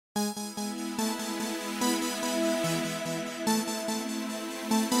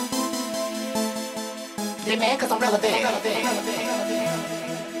They mad cause I'm relevant.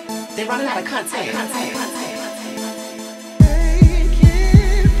 They running out of content.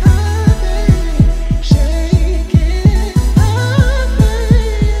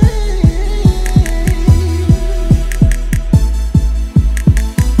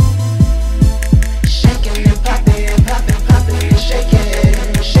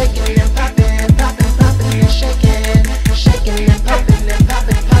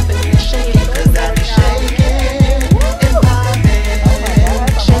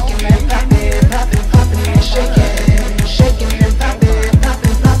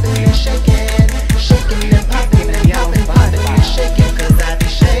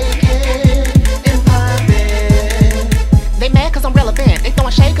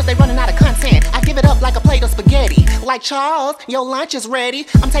 Like Charles, your lunch is ready.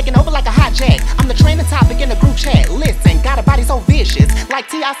 I'm taking over like a hot jack. I'm the trending topic in the group chat. Listen, got a body so vicious. Like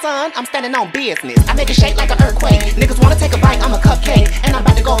T.I. son, I'm standing on business. I make it shake like an earthquake. Niggas wanna take a bite, I'm a cupcake. And I'm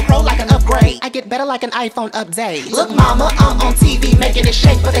about to go pro like an upgrade. I get better like an iPhone update. Look mama, I'm on TV making it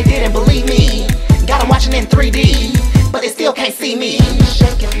shake, but they didn't believe me. Got 'em watching in 3D, but they still can't see me.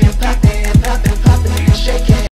 Shaking